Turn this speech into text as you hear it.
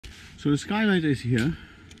So the skylight is here.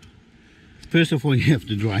 First of all, you have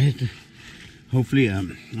to dry it. Hopefully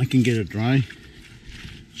I can get it dry.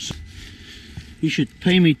 So you should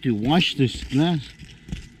pay me to wash this glass.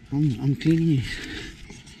 I'm cleaning it.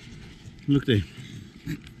 Look there.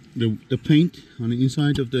 The paint on the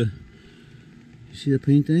inside of the, you see the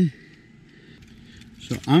paint there?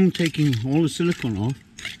 So I'm taking all the silicone off.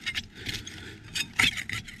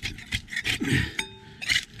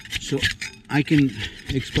 So I can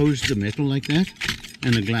expose the metal like that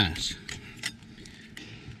and the glass.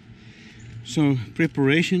 So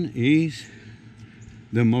preparation is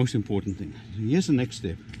the most important thing. Here's the next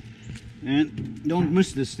step. And don't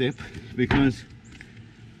miss this step because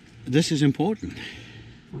this is important.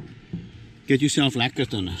 Get yourself lacquer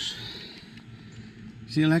thinners.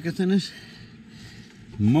 See lacquer thinners?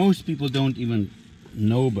 Most people don't even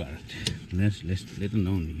know about it. Let them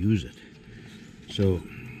know and use it. So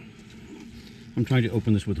I'm trying to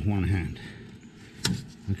open this with one hand.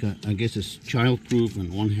 Okay, I guess it's child-proof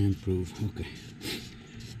and one-hand proof. Okay.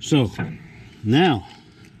 So now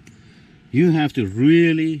you have to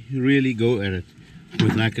really go at it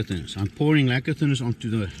with lacquer thinners. I'm pouring lacquer thinners onto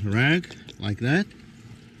the rag like that.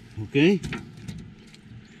 Okay.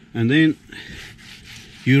 And then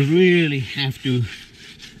you really have to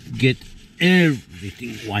get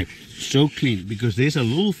everything wiped so clean because there's a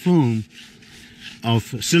little film of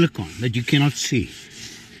silicone that you cannot see,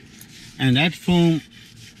 and that film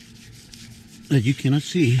that you cannot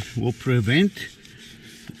see will prevent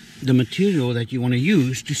the material that you want to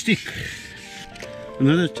use to stick.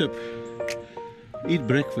 Another tip: eat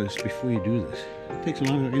breakfast before you do this. It takes a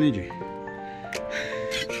lot of energy.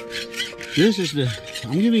 This is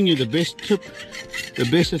I'm giving you the best tip, the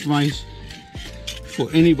best advice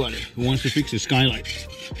for anybody who wants to fix a skylight.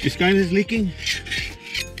 The skylight is leaking,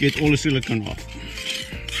 get all the silicone off.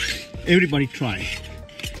 Everybody try.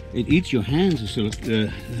 It eats your hands,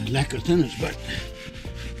 the lacquer thinners, but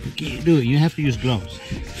you can't do it. You have to use gloves.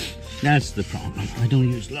 That's the problem. I don't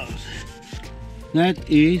use gloves. That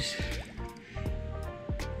is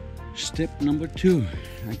step number 2.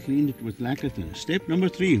 I cleaned it with lacquer thinner. Step number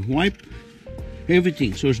 3, wipe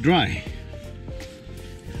everything so it's dry.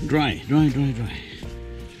 Dry.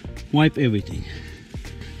 Wipe everything.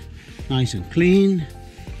 Nice and clean.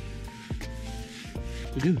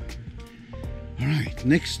 To do. Alright,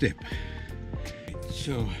 next step.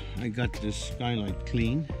 So I got this skylight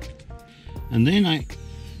clean. And then I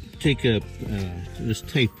take this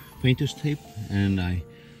tape, painter's tape, and I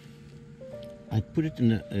put it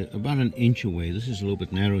in about an inch away. This is a little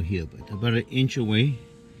bit narrow here, but about an inch away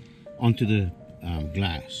onto the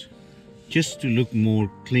glass, just to look more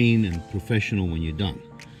clean and professional when you're done.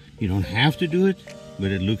 You don't have to do it,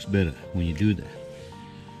 but it looks better when you do that.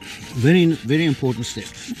 Very important step.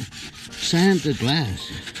 Sand the glass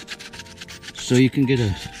so you can get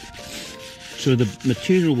so the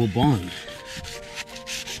material will bond.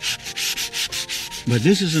 But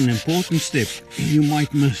this is an important step you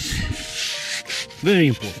might miss. Very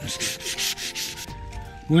important step.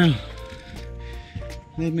 Well,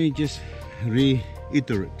 let me just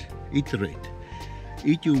reiterate. Eat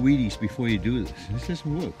your Wheaties before you do this. This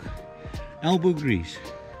doesn't work. Elbow grease.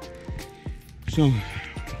 So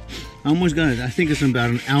I almost got it. I think it's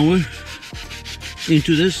about an hour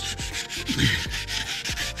into this.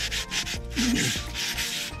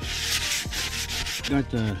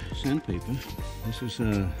 Got sandpaper. This is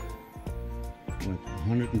what,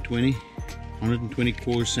 120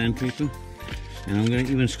 core sandpaper, and I'm going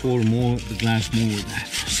to even score the glass more with that.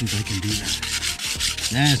 See if I can do that.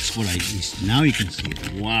 That's what I used. Now you can see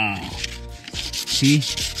it. Wow. See?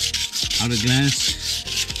 Out of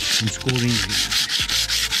glass, I'm scoring the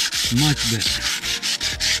glass. Much better.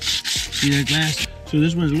 See that glass? So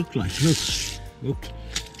this is what it looks like. Look. Oops.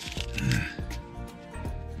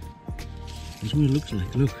 This is what it looks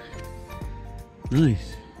like. Look.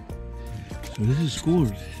 Nice. So this is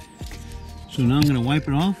scored. So now I'm going to wipe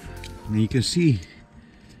it off, and you can see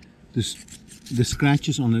the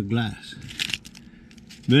scratches on the glass.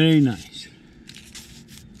 Very nice.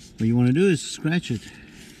 What you want to do is scratch it,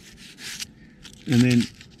 and then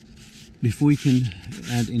before you can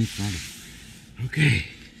add any product. Okay,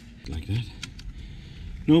 like that.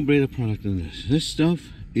 No better product than this. This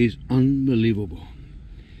stuff is unbelievable.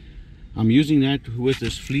 I'm using that with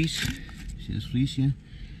this fleece. See this fleece here?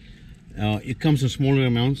 It comes in smaller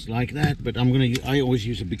amounts like that, but I always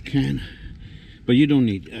use a big can. But you don't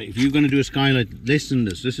need, if you're gonna do a skylight less than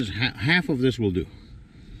this, this is half of this will do.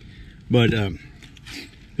 But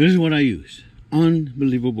this is what I use.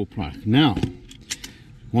 Unbelievable product. Now,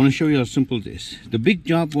 I want to show you how simple it is. The big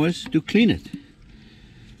job was to clean it.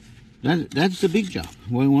 That's the big job.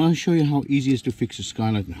 Well, I want to show you how easy it is to fix a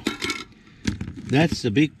skylight now. That's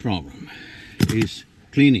the big problem, is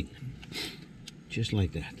cleaning. Just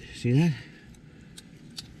like that. See that?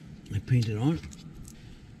 I paint it on.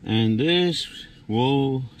 And this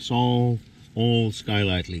will solve all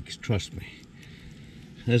skylight leaks, trust me.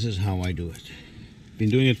 This is how I do it. Been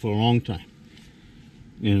doing it for a long time.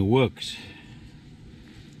 And it works.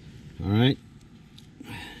 Alright.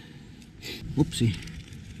 Whoopsie.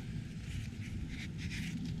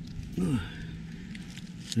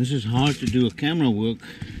 This is hard to do a camera work.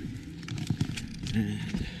 And,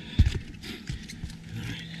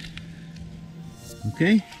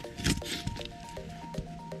 okay.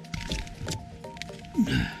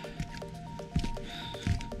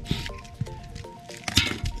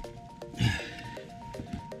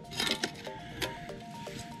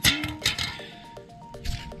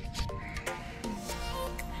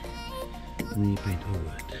 And then you paint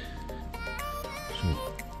over it. So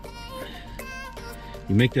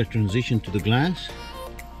you make that transition to the glass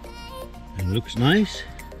and it looks nice.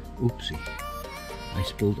 Oopsie, I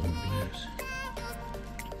spilled on the glass.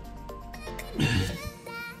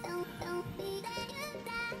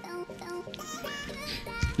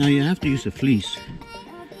 Now you have to use a fleece.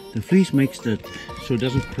 The fleece makes that so it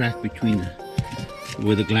doesn't crack between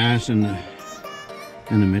where the glass and the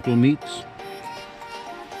metal meets.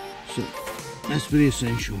 So that's very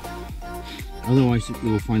essential. Otherwise you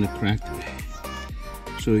will find a crack there.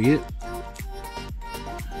 So yeah,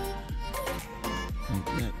 like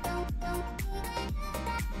that.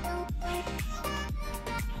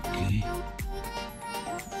 Okay.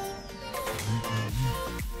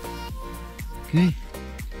 Okay.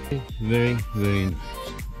 Very, very nice.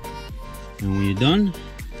 And when you're done,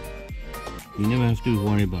 you never have to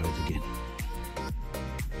worry about it again.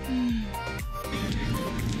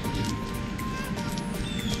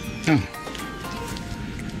 Oh.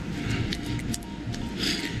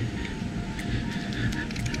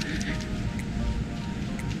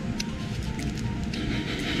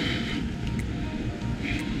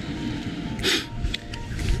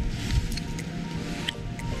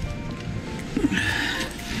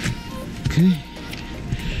 Okay,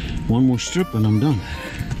 one more strip and I'm done.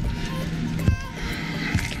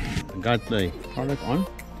 I got the product on.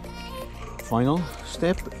 Final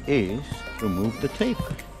step is remove the tape.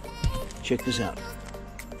 Check this out.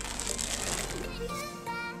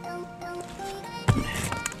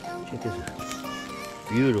 Check this out.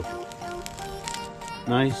 Beautiful.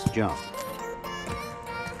 Nice job.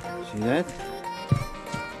 See that?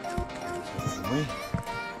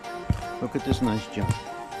 Look at this nice job.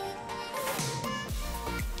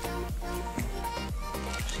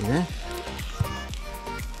 See that?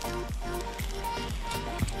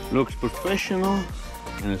 Looks professional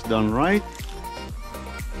and it's done right. Look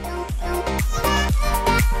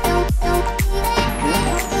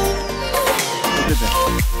at that.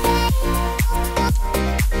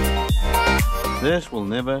 This will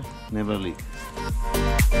never leak.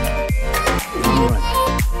 All right.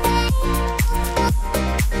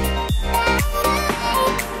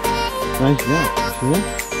 Nice job. See that?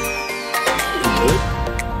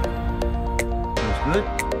 Good.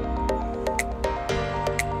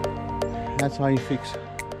 That's how you fix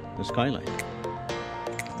the skylight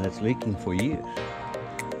that's leaking for years.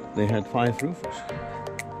 They had 5 roofers.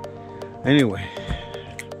 Anyway,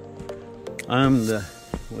 I'm the,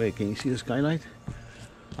 wait, can you see the skylight?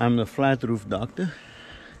 I'm the flat roof doctor.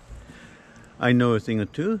 I know a thing or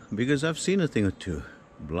two because I've seen a thing or two.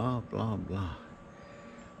 Blah, blah, blah.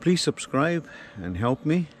 Please subscribe and help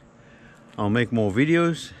me. I'll make more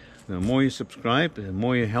videos. The more you subscribe, the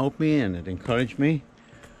more you help me and it encourages me.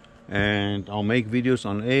 And I'll make videos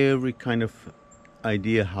on every kind of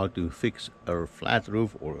idea how to fix a flat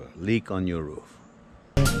roof or a leak on your roof.